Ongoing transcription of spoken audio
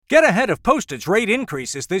Get ahead of postage rate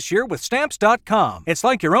increases this year with Stamps.com. It's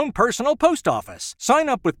like your own personal post office. Sign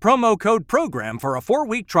up with promo code PROGRAM for a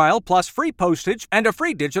 4-week trial plus free postage and a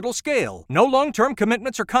free digital scale. No long-term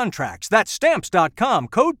commitments or contracts. That's Stamps.com,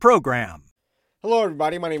 code PROGRAM. Hello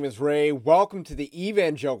everybody, my name is Ray. Welcome to the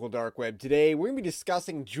Evangelical Dark Web. Today we're going to be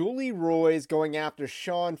discussing Julie Roys going after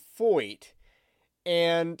Sean Feucht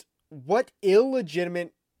and what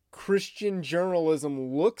illegitimate Christian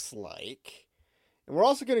journalism looks like. And we're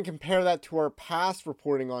also going to compare that to our past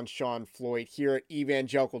reporting on Sean Feucht here at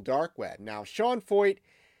Evangelical Dark Web. Now, Sean Feucht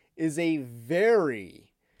is a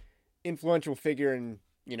very influential figure in,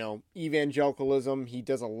 evangelicalism. He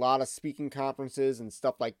does a lot of speaking conferences and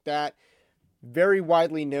stuff like that. Very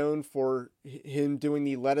widely known for him doing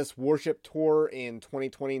the Let Us Worship tour in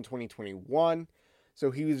 2020 and 2021.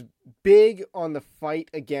 So he was big on the fight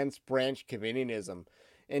against Branch Covenantism.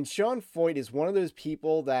 And Sean Feucht is one of those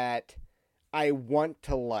people that I want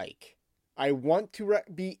to like. I want to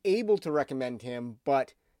be able to recommend him,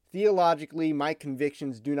 but theologically, my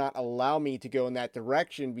convictions do not allow me to go in that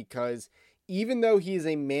direction because even though he is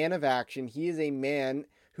a man of action, he is a man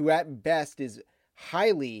who at best is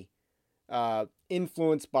highly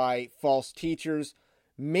influenced by false teachers,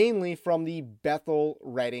 mainly from the Bethel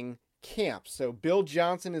Redding camp. So Bill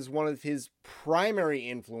Johnson is one of his primary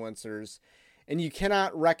influencers, and you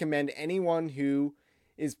cannot recommend anyone who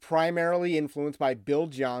is primarily influenced by Bill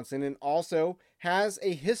Johnson and also has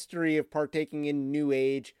a history of partaking in New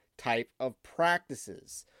Age type of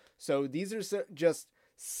practices. So these are just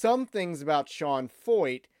some things about Sean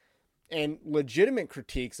Feucht and legitimate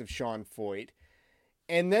critiques of Sean Feucht.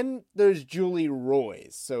 And then there's Julie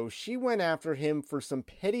Roys. So she went after him for some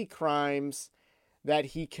petty crimes that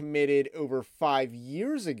he committed over 5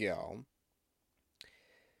 years ago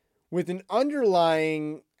with an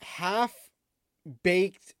underlying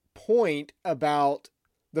half-baked point about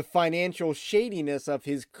the financial shadiness of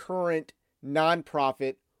his current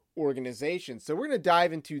nonprofit organization. So we're going to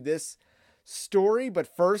dive into this story,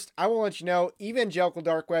 but first I want to let you know Evangelical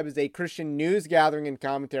Dark Web is a Christian news gathering and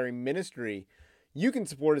commentary ministry. You can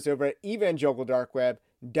support us over at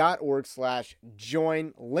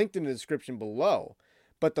evangelicaldarkweb.org/join, linked in the description below.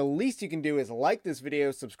 But the least you can do is like this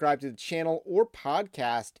video, subscribe to the channel or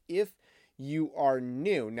podcast if you are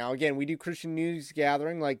new. Now, again, we do Christian news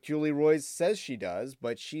gathering like Julie Roys says she does,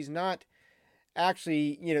 but she's not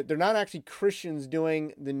actually, they're not actually Christians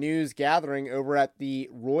doing the news gathering over at the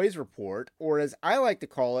Roys Report, or as I like to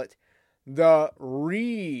call it, the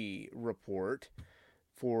Report,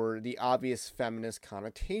 for the obvious feminist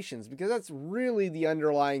connotations, because that's really the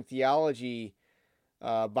underlying theology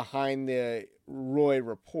behind the Roy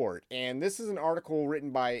Report. And this is an article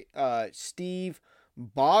written by Steve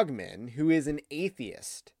Bogman, who is an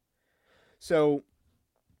atheist. So,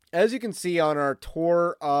 as you can see on our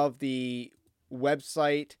tour of the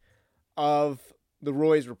website of the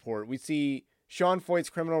Roys Report, we see Sean Feucht's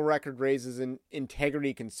criminal record raises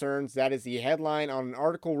integrity concerns. That is the headline on an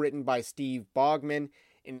article written by Steve Bogman,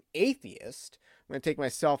 an atheist. I'm going to take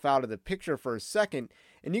myself out of the picture for a second,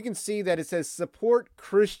 and you can see that it says support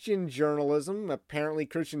Christian journalism. Apparently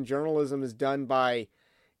Christian journalism is done by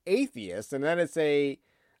atheists, and then it's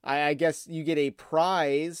I guess you get a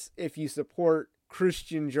prize if you support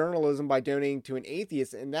Christian journalism by donating to an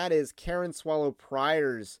atheist, and that is Karen Swallow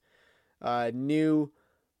Prior's new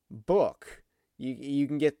book. You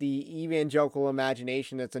can get the Evangelical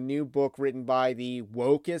Imagination. That's a new book written by the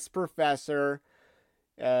wokest professor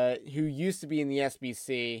who used to be in the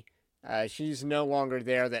SBC. She's no longer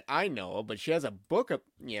there that I know of, but she has a book to,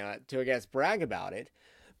 I guess, brag about it.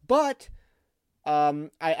 But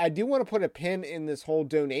I do want to put a pin in this whole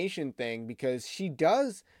donation thing because she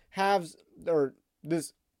does have, Steve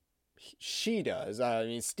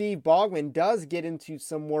Bogman does get into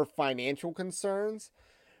some more financial concerns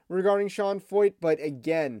regarding Sean Feucht, but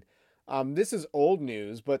again, this is old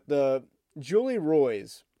news, but the Julie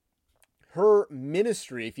Roys, her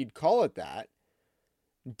ministry, if you'd call it that,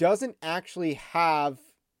 doesn't actually have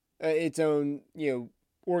its own,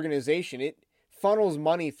 organization. It funnels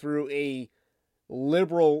money through a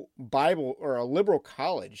liberal Bible or a liberal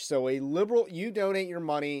college. So you donate your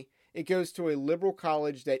money, it goes to a liberal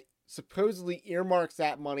college that supposedly earmarks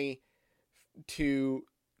that money to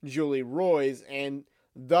Julie Roys, and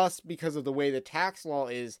thus, because of the way the tax law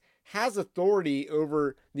is, has authority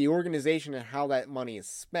over the organization and how that money is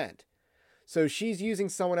spent. So she's using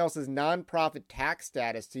someone else's nonprofit tax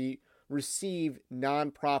status to receive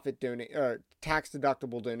nonprofit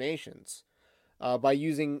tax-deductible donations by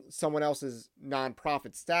using someone else's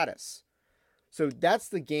nonprofit status. So that's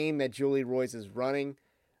the game that Julie Roys is running.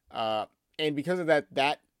 And because of that,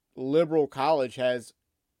 that liberal college has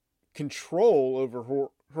control over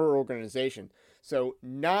her organization. So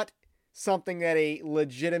not something that a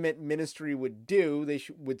legitimate ministry would do. They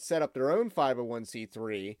would set up their own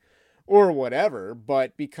 501c3 or whatever,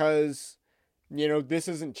 but because, this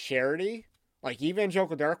isn't charity, like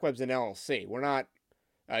Evangelical Dark Web's an LLC. We're not,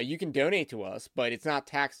 you can donate to us, but it's not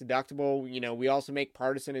tax deductible. We also make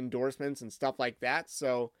partisan endorsements and stuff like that.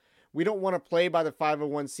 So we don't want to play by the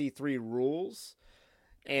 501c3 rules.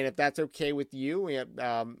 And if that's okay with you,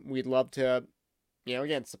 we'd love to,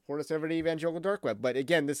 again, support us over at Evangelical Dark Web. But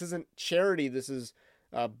again, this isn't charity. This is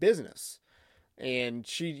business. And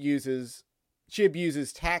she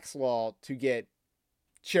abuses tax law to get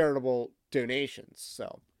charitable donations.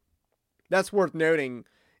 So that's worth noting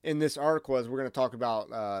in this article as we're going to talk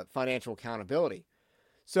about financial accountability.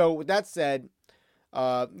 So with that said,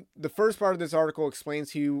 the first part of this article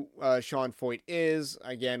explains who Sean Feucht is.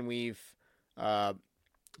 Again, we've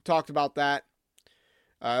talked about that.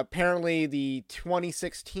 Apparently, the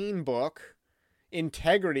 2016 book,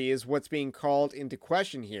 Integrity, is what's being called into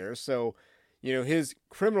question here. So, his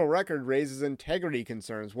criminal record raises integrity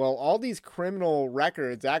concerns. Well, all these criminal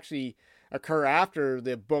records actually occur after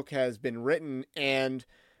the book has been written, and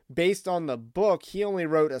based on the book, he only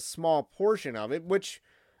wrote a small portion of it, which,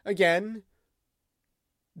 again,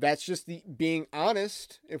 that's just being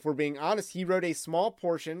honest. If we're being honest, he wrote a small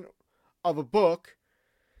portion of a book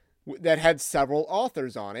that had several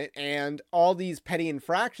authors on it, and all these petty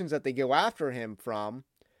infractions that they go after him from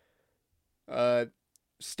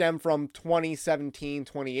stem from 2017,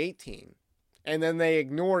 2018. And then they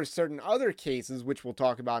ignore certain other cases, which we'll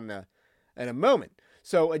talk about in a moment.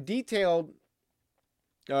 So a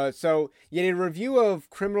review of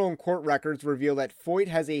criminal and court records reveal that Feucht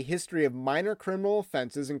has a history of minor criminal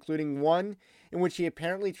offenses, including one in which he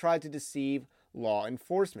apparently tried to deceive law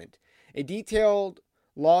enforcement. A detailed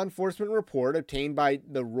law enforcement report obtained by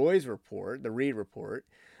the Reed report,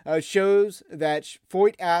 shows that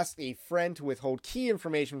Feucht asked a friend to withhold key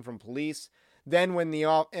information from police. Then when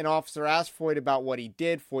an officer asked Feucht about what he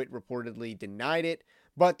did, Feucht reportedly denied it,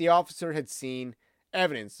 but the officer had seen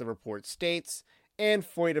evidence, the report states, and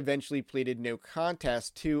Feucht eventually pleaded no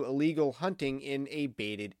contest to illegal hunting in a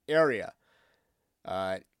baited area.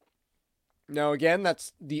 Now, again,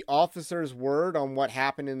 that's the officer's word on what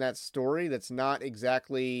happened in that story. That's not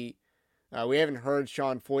exactly, we haven't heard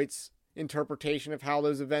Sean Feucht's interpretation of how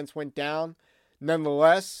those events went down.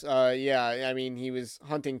 Nonetheless, he was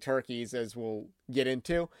hunting turkeys, as we'll get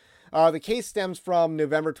into. The case stems from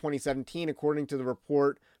November 2017. According to the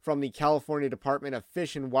report from the California Department of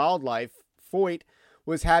Fish and Wildlife, Feucht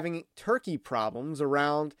was having turkey problems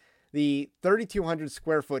around the 3,200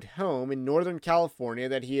 square foot home in Northern California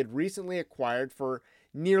that he had recently acquired for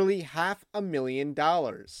nearly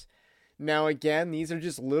 $500,000. Now, again, these are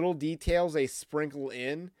just little details they sprinkle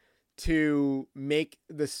in to make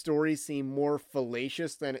the story seem more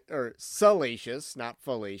salacious, not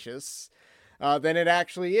fallacious, than it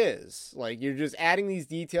actually is. Like, you're just adding these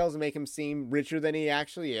details to make him seem richer than he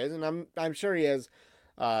actually is, and I'm sure he has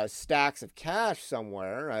stacks of cash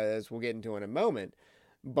somewhere, as we'll get into in a moment.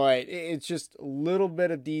 But it's just a little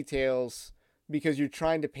bit of details because you're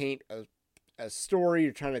trying to paint a story.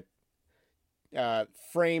 You're trying to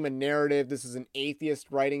frame a narrative. This is an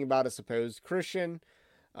atheist writing about a supposed Christian.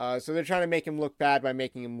 So they're trying to make him look bad by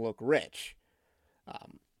making him look rich.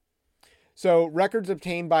 So records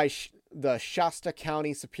obtained by the Shasta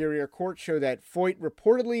County Superior Court show that Feucht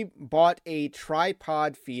reportedly bought a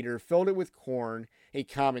tripod feeder, filled it with corn, a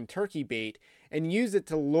common turkey bait, and used it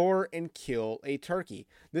to lure and kill a turkey.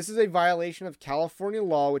 This is a violation of California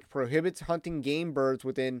law, which prohibits hunting game birds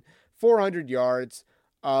within 400 yards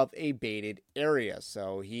of a baited area.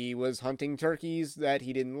 So he was hunting turkeys that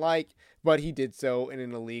he didn't like, but he did so in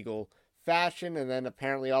an illegal fashion, and then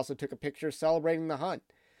apparently also took a picture celebrating the hunt.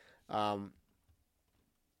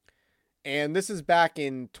 And this is back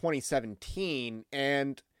in 2017,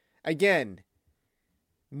 and again,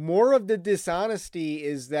 more of the dishonesty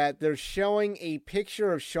is that they're showing a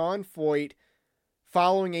picture of Sean Feucht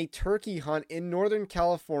following a turkey hunt in Northern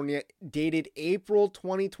California dated April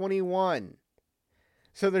 2021.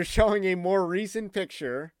 So they're showing a more recent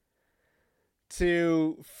picture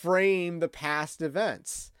to frame the past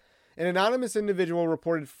events. An anonymous individual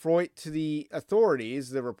reported Feucht to the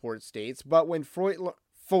authorities, the report states, but when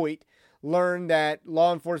Feucht learned that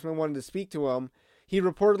law enforcement wanted to speak to him, he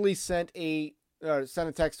reportedly sent a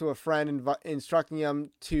text to a friend instructing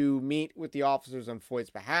him to meet with the officers on Feucht's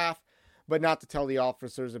behalf, but not to tell the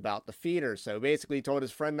officers about the feeder. So basically he told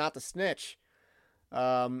his friend not to snitch.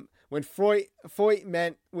 But When Feucht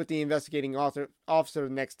met with the investigating officer the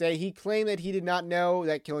next day, he claimed that he did not know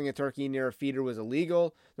that killing a turkey near a feeder was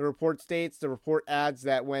illegal. The report adds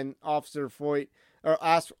that when Officer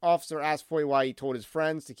asked Feucht why he told his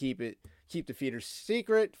friends to keep the feeder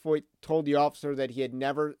secret, Feucht told the officer that he had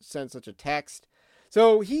never sent such a text.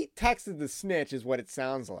 So he texted the snitch, is what it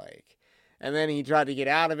sounds like. And then he tried to get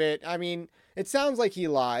out of it. I mean, it sounds like he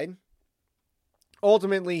lied.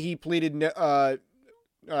 Ultimately, he pleaded no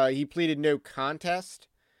contest.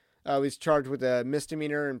 He was charged with a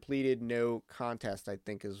misdemeanor and pleaded no contest, I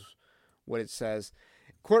think is what it says.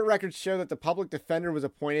 Court records show that the public defender was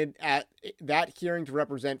appointed at that hearing to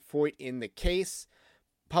represent Feucht in the case.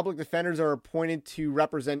 Public defenders are appointed to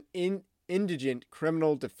represent indigent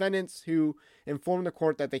criminal defendants who inform the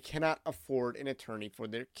court that they cannot afford an attorney for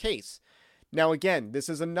their case. Now, again, this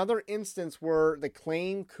is another instance where the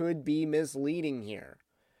claim could be misleading here.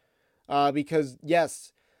 Because,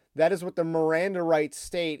 yes, that is what the Miranda rights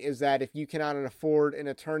state, is that if you cannot afford an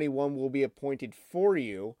attorney, one will be appointed for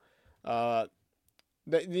you. That's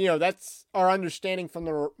our understanding from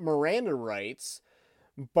the Miranda rights.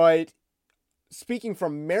 But speaking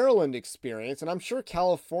from Maryland experience, and I'm sure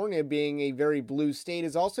California, being a very blue state,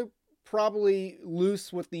 is also probably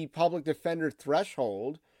loose with the public defender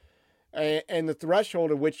threshold and the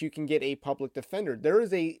threshold at which you can get a public defender. There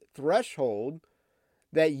is a threshold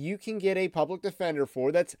that you can get a public defender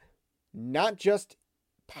for that's not just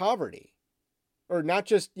poverty, or not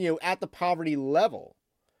just, at the poverty level.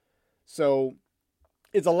 So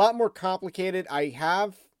it's a lot more complicated. I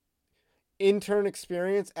have intern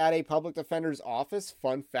experience at a public defender's office,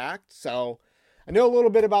 fun fact. So I know a little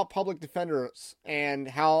bit about public defenders and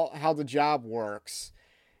how the job works.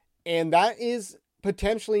 And that is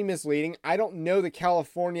potentially misleading. I don't know the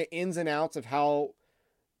California ins and outs of how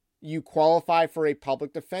you qualify for a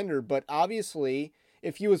public defender, but obviously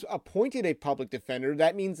if he was appointed a public defender,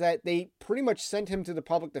 that means that they pretty much sent him to the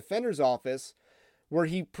public defender's office, where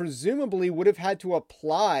he presumably would have had to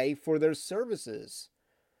apply for their services.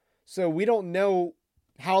 So we don't know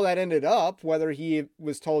how that ended up, whether he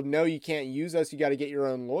was told, no, you can't use us, you got to get your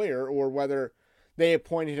own lawyer, or whether they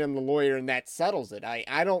appointed him the lawyer and that settles it.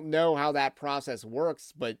 I don't know how that process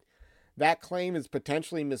works, but that claim is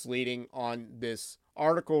potentially misleading on this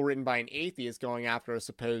article written by an atheist going after a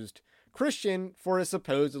supposed Christian for a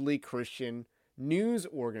supposedly Christian news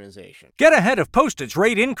organization. Get ahead of postage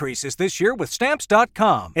rate increases this year with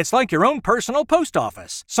Stamps.com. It's like your own personal post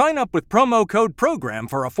office. Sign up with promo code PROGRAM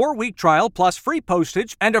for a 4-week trial plus free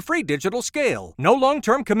postage and a free digital scale. No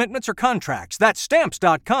long-term commitments or contracts. That's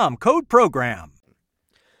Stamps.com, code PROGRAM.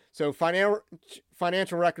 So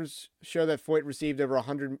financial records show that Feucht received over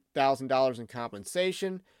 $100,000 in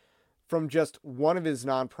compensation from just one of his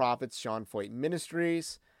nonprofits, Sean Feucht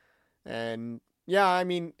Ministries. And yeah, I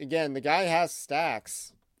mean, again, the guy has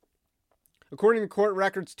stacks. According to court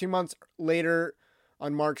records, 2 months later,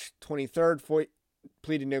 on March 23rd, Feucht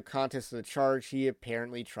pleaded no contest to the charge he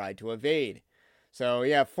apparently tried to evade. So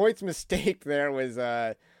yeah, Feucht's mistake there was,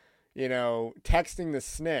 texting the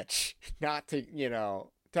snitch,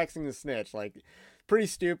 texting the snitch. Like, pretty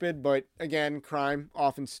stupid, but again, crime,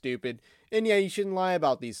 often stupid. And yeah, you shouldn't lie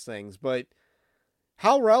about these things, but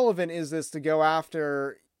how relevant is this to go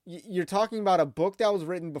after? You're talking about a book that was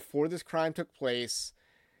written before this crime took place.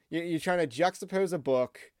 You're trying to juxtapose a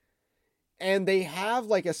book, and they have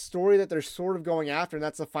like a story that they're sort of going after, and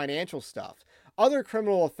that's the financial stuff. Other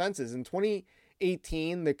criminal offenses in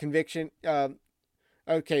 2018, the conviction,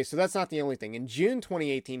 okay, so that's not the only thing. In June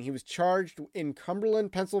 2018, he was charged in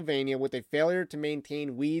Cumberland, Pennsylvania with a failure to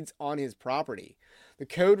maintain weeds on his property. The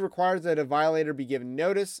code requires that a violator be given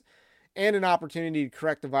notice and an opportunity to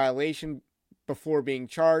correct the violation before being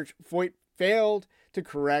charged. Feucht failed to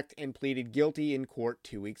correct and pleaded guilty in court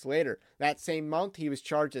 2 weeks later. That same month, he was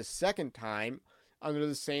charged a second time under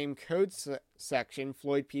the same code section.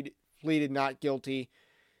 Feucht pleaded not guilty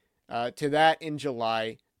to that in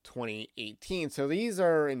July 2018. So these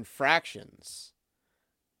are infractions,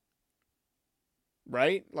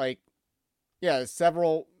 right? Like, yeah,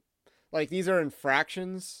 several, like, these are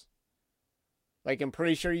infractions. Like, I'm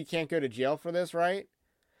pretty sure you can't go to jail for this, right?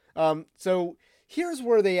 So here's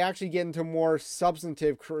where they actually get into more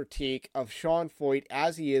substantive critique of Sean Feucht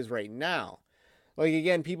as he is right now. Like,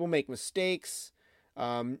 again, people make mistakes.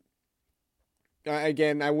 Again,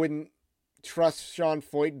 I wouldn't trust Sean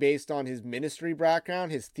Feucht based on his ministry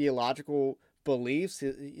background, his theological beliefs.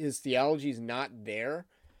 His theology is not there.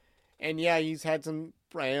 And yeah, he's had some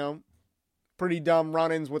pretty dumb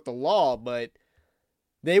run-ins with the law, but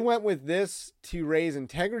they went with this to raise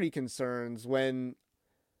integrity concerns when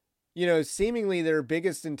seemingly their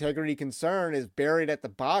biggest integrity concern is buried at the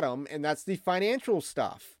bottom, and that's the financial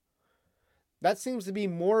stuff. That seems to be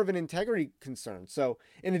more of an integrity concern. So,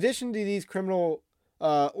 in addition to these criminal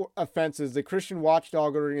offenses, the Christian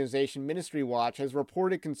watchdog organization Ministry Watch has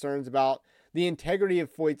reported concerns about the integrity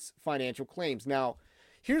of Feucht's financial claims. Now,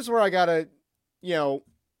 here's where I gotta,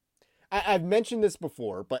 I've mentioned this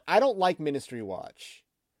before, but I don't like Ministry Watch.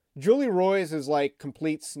 Julie Roys is like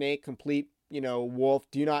complete snake, complete,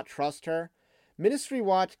 wolf. Do not trust her. Ministry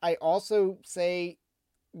Watch, I also say,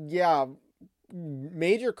 yeah,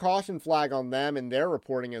 major caution flag on them and their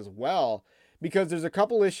reporting as well, because there's a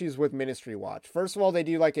couple issues with Ministry Watch. First of all, they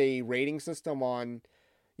do like a rating system on,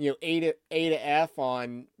 A to F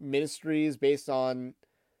on ministries based on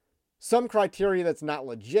some criteria that's not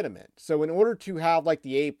legitimate. So in order to have like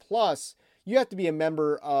the A plus, you have to be a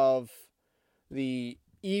member of the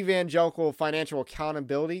Evangelical Financial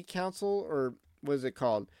Accountability Council, or what is it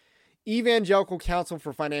called? Evangelical Council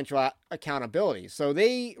for Financial Accountability. So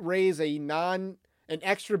they raise an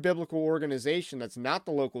extra biblical organization that's not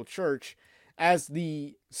the local church as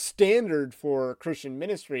the standard for Christian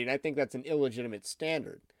ministry, and I think that's an illegitimate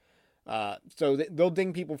standard. So they'll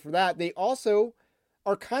ding people for that. They also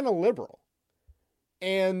are kind of liberal.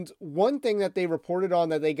 And one thing that they reported on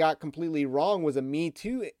that they got completely wrong was a Me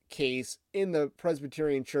Too case in the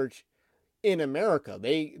Presbyterian Church in America.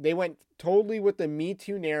 They went totally with the Me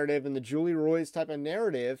Too narrative and the Julie Roys type of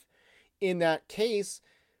narrative in that case,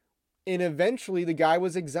 and eventually the guy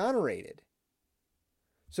was exonerated.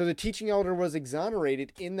 So the teaching elder was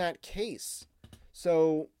exonerated in that case.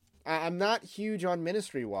 So I'm not huge on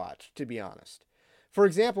Ministry Watch, to be honest. For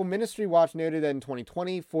example, Ministry Watch noted that in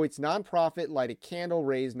 2020, Feucht's nonprofit Light a Candle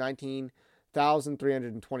raised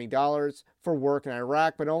 $19,320 for work in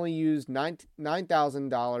Iraq, but only used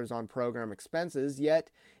 $9,000 on program expenses. Yet,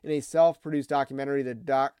 in a self-produced documentary,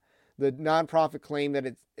 the nonprofit claimed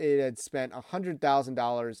that it had spent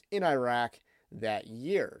 $100,000 in Iraq that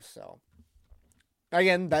year. So,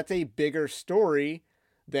 again, that's a bigger story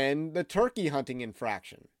than the turkey hunting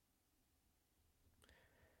infraction.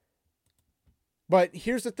 But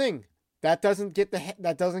here's the thing, that doesn't get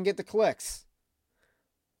the clicks.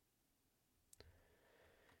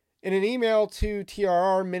 In an email to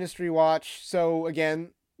TRR Ministry Watch, so again,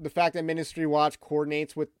 the fact that Ministry Watch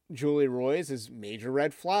coordinates with Julie Roys is major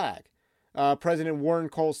red flag. President Warren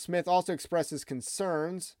Cole Smith also expresses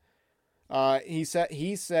concerns. He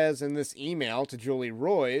says in this email to Julie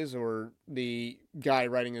Roys, or the guy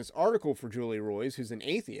writing this article for Julie Roys, who's an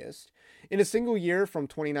atheist, in a single year from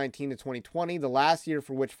 2019 to 2020, the last year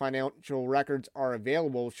for which financial records are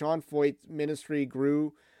available, Sean Feucht's ministry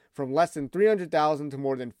grew from less than $300,000 to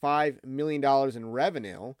more than $5 million in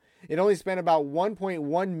revenue. It only spent about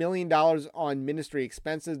 $1.1 million on ministry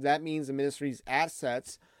expenses. That means the ministry's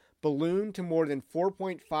assets ballooned to more than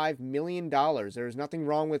 $4.5 million. There is nothing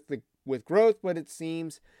wrong with growth, but it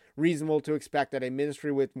seems reasonable to expect that a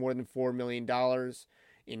ministry with more than $4 million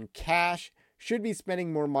in cash should be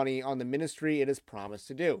spending more money on the ministry it has promised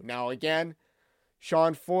to do. Now, again,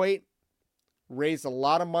 Sean Feucht raised a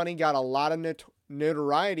lot of money, got a lot of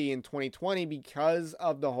notoriety in 2020 because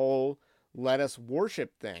of the whole let us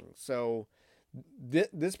worship thing. So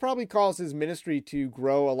this probably caused his ministry to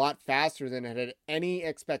grow a lot faster than it had any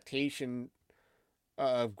expectation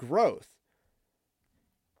of growth.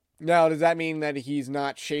 Now, does that mean that he's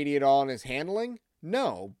not shady at all in his handling?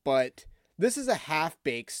 No, but this is a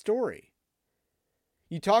half-baked story.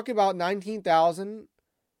 You talk about raising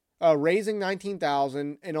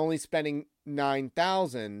 $19,000 and only spending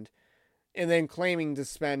 $9,000, and then claiming to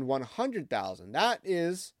spend $100,000. That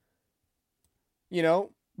is,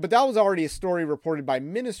 but that was already a story reported by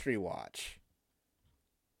Ministry Watch.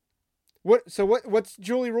 What's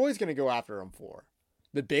Julie Roy's going to go after him for?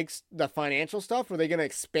 The financial stuff? Are they going to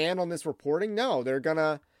expand on this reporting? No, they're going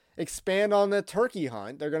to expand on the turkey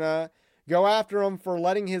hunt. They're going to go after him for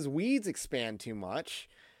letting his weeds expand too much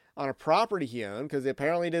on a property he owned, because he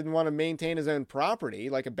apparently didn't want to maintain his own property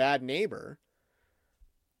like a bad neighbor.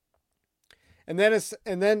 And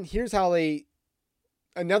then here's how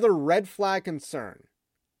another red flag concern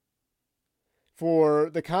for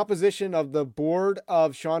the composition of the board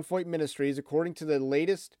of Sean Feucht Ministries, according to the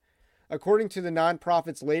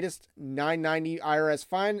nonprofit's latest 990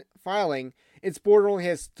 IRS filing, its board only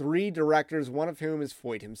has 3 directors, one of whom is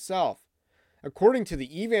Feucht himself. According to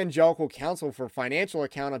the Evangelical Council for Financial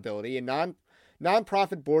Accountability, a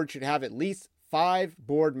nonprofit board should have at least 5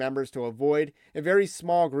 board members to avoid a very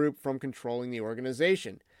small group from controlling the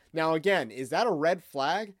organization. Now again, is that a red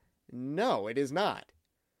flag? No, it is not.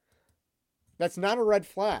 That's not a red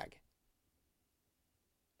flag.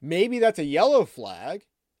 Maybe that's a yellow flag.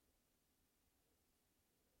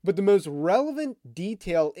 But the most relevant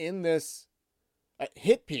detail in this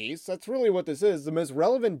hit piece, that's really what this is, the most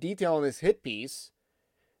relevant detail in this hit piece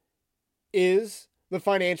is the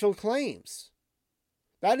financial claims.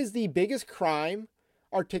 That is the biggest crime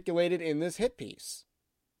articulated in this hit piece.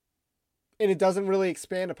 And it doesn't really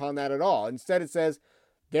expand upon that at all. Instead, it says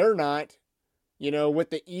they're not, with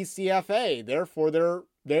the ECFA. Therefore, they're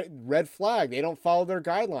red flag. They don't follow their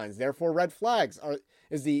guidelines. Therefore, red flags.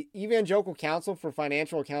 Is the Evangelical Council for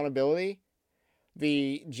Financial Accountability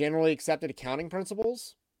the generally accepted accounting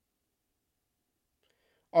principles?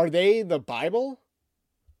 Are they the Bible?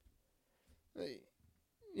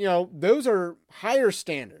 Those are higher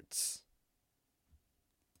standards.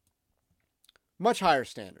 Much higher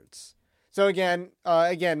standards. So again,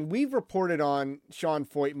 we've reported on Sean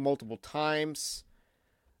Feucht multiple times.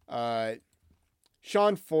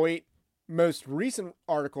 Sean Feucht, most recent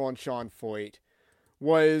article on Sean Feucht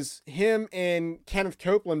was him and Kenneth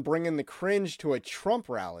Copeland bringing the cringe to a Trump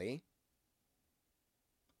rally.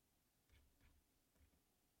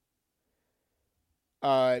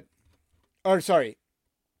 So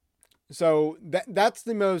that's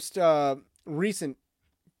the most recent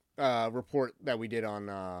report that we did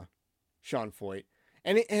on Sean Feucht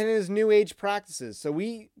and his New Age practices. So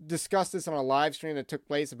we discussed this on a live stream that took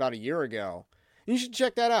place about a year ago. You should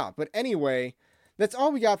check that out. But anyway, that's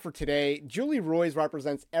all we got for today. Julie Roys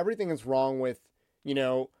represents everything that's wrong with,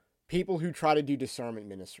 people who try to do discernment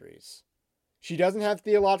ministries. She doesn't have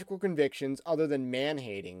theological convictions other than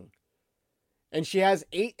man-hating. And she has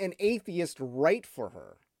an atheist write for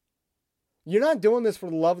her. You're not doing this for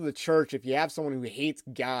the love of the church if you have someone who hates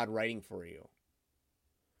God writing for you.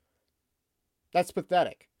 That's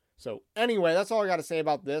pathetic. So anyway, that's all I got to say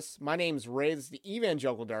about this. My name's Ray. This is the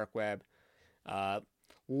Evangelical Dark Web.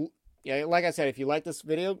 Like I said, if you like this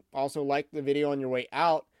video, also like the video on your way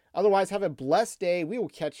out. Otherwise, have a blessed day. We will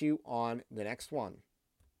catch you on the next one.